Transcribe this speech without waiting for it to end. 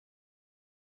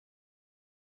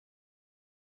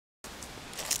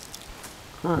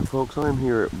Alright folks, I'm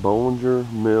here at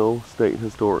Bollinger Mill State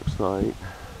Historic Site.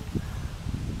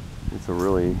 It's a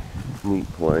really neat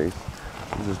place.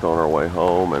 We're just on our way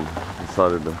home and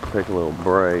decided to take a little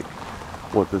break.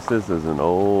 What this is an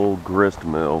old grist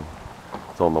mill.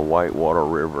 It's on the Whitewater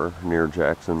River near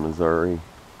Jackson, Missouri.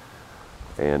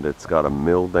 And it's got a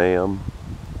mill dam.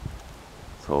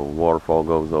 So waterfall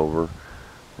goes over.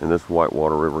 And this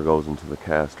Whitewater River goes into the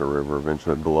Castor River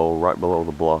eventually right below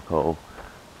the block hole.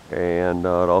 And it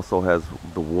also has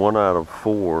the 1 out of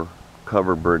 4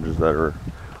 covered bridges that are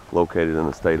located in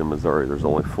the state of Missouri. There's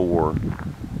only 4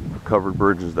 covered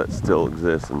bridges that still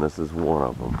exist, and this is one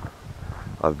of them.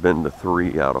 I've been to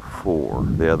 3 out of 4.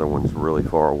 The other one's really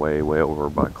far away, way over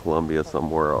by Columbia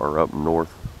somewhere, or up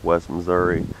northwest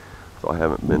Missouri, so I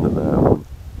haven't been to that one.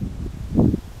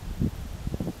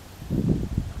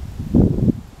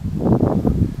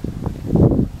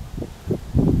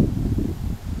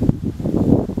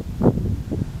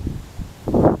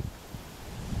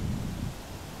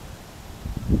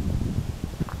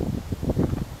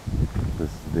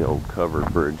 The old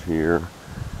covered bridge here,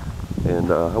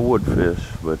 and I would fish,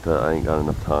 but I ain't got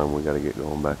enough time. We got to get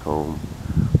going back home,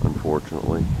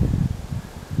 unfortunately.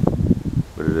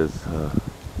 But it is a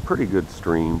pretty good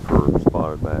stream for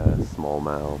spotted bass,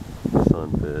 smallmouth,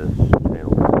 sunfish,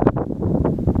 channel cat,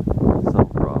 some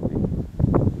crappie,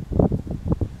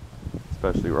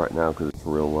 especially right now because it's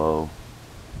real low.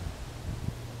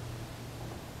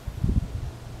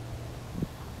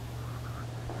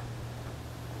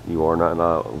 You are not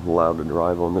allowed to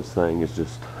drive on this thing. It's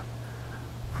just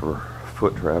for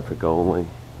foot traffic only.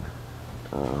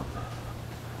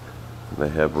 They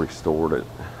have restored it.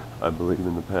 I believe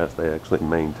in the past they actually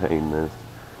maintained this.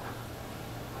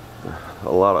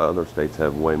 A lot of other states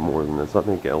have way more than this. I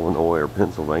think Illinois or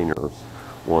Pennsylvania, or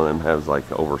one of them has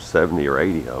like over 70 or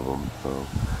 80 of them. So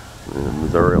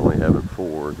Missouri only having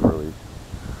 4 is really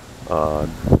odd.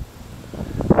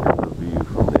 The view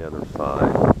from the other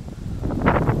side.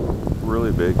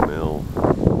 Really big mill.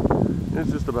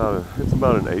 It's just about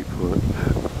an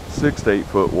 6 to 8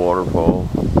 foot waterfall.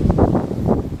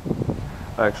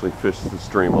 I actually fished the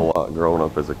stream a lot growing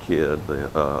up as a kid.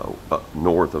 Up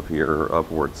north of here,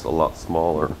 upwards a lot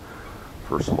smaller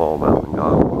for smallmouth and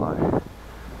godwalleye.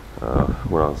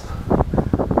 When I was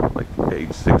like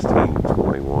age 16 to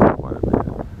 21, quite a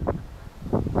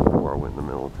bit before I went in the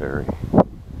military.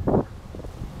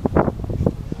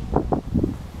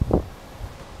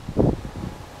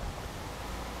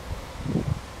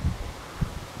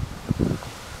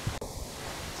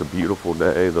 It's a beautiful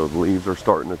day. The leaves are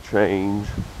starting to change.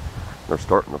 They're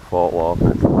starting to fall off,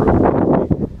 and it's real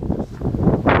windy.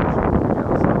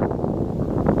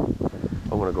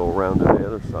 I'm going to go around to the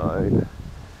other side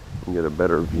and get a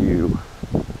better view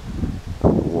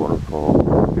of the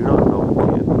waterfall. Do not know if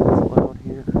camping is allowed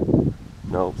here.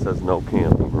 No, it says no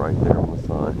camping right there on the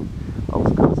sign. I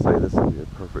was going to say this would be a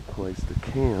perfect place to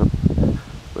camp,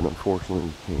 but unfortunately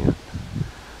you can't.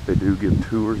 They do give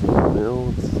tours of the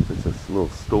mill. It's a little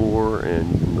store,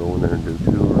 and you can go in there and do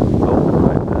tours. It's open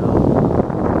right now.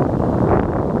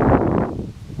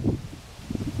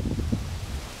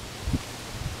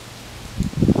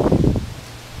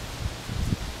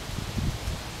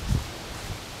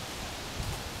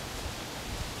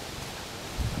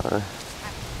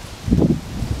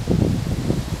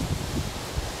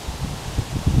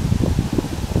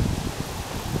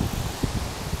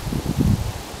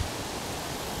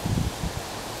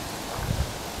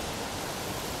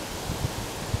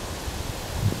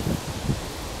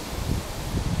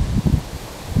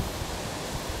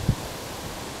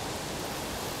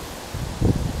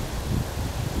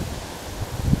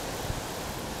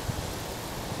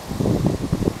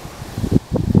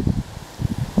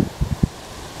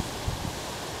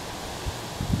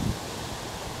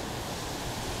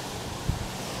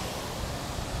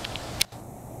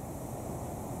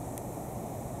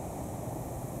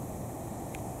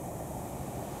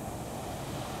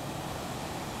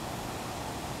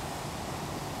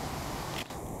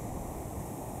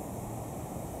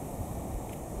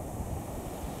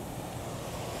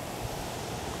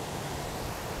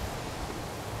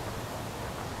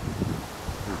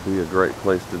 Be a great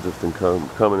place to just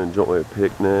come and enjoy a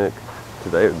picnic.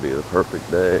 Today would be the perfect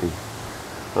day.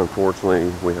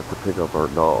 Unfortunately, we have to pick up our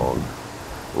dog,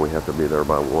 and we have to be there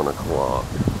by 1 o'clock.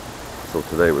 So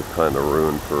today was kind of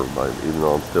ruined even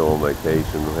though I'm still on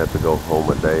vacation. I have to go home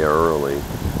a day early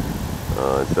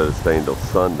instead of staying till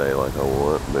Sunday like I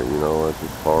want. But you know, that's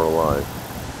just part of life.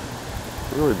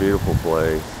 Really beautiful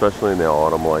place, especially in the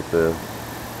autumn like this.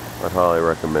 I'd highly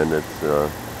recommend it.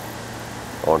 It's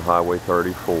on Highway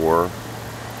 34.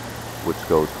 which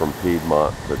goes from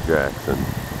Piedmont to Jackson.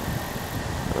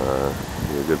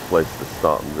 Be a good place to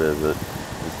stop and visit,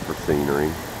 just for scenery.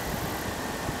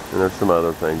 And there's some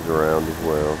other things around as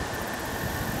well.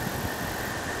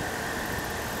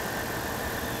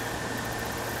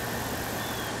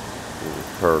 There's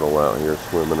a turtle out here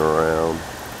swimming around.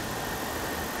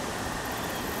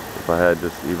 If I had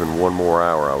just even one more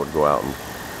hour, I would go out and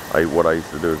what I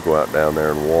used to do is go out down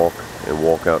there and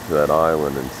walk out to that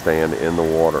island and stand in the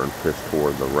water and fish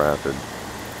toward the rapids.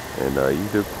 And you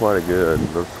do quite a good.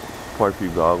 There's quite a few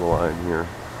goggle line here.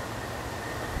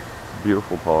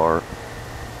 Beautiful park.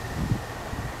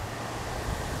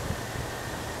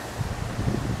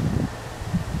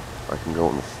 I can go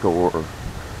in the store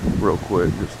real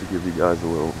quick just to give you guys a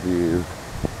little view.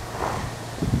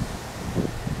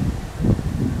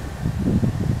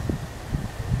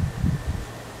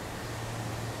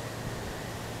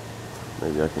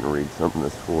 Maybe I can read something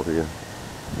this for you.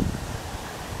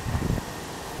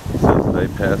 It says, they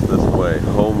passed this way,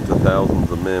 home to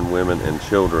thousands of men, women, and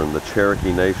children. The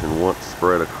Cherokee Nation once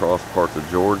spread across parts of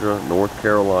Georgia, North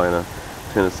Carolina,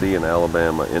 Tennessee, and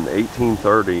Alabama. In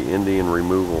 1830, Indian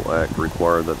Removal Act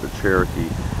required that the Cherokee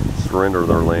surrender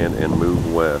their land and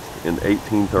move west. In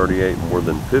 1838, more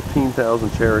than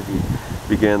 15,000 Cherokee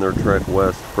began their trek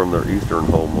west from their eastern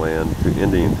homeland to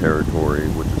Indian Territory,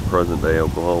 which is present-day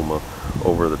Oklahoma,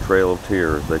 over the Trail of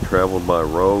Tears. They traveled by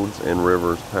roads and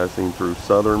rivers, passing through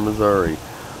southern Missouri.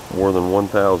 More than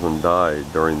 1,000 died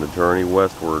during the journey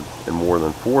westward, and more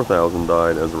than 4,000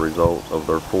 died as a result of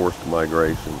their forced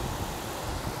migration.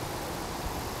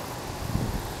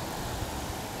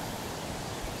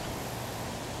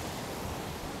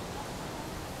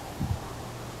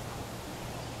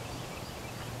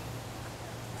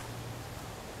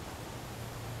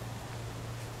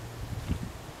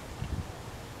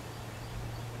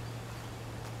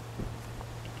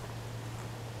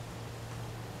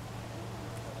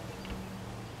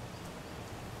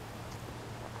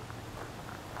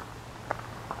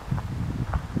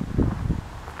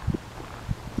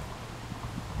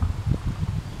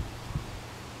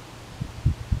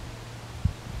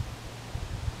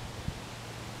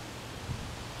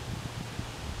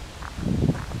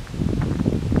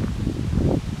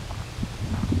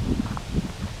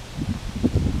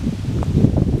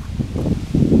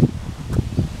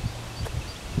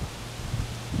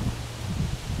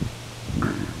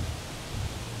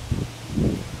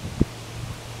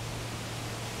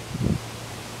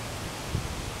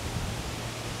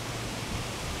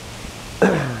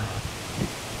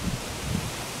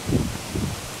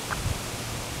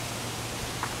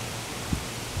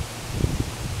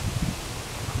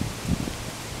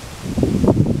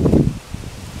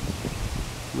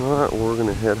 Alright, we're going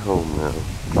to head home now.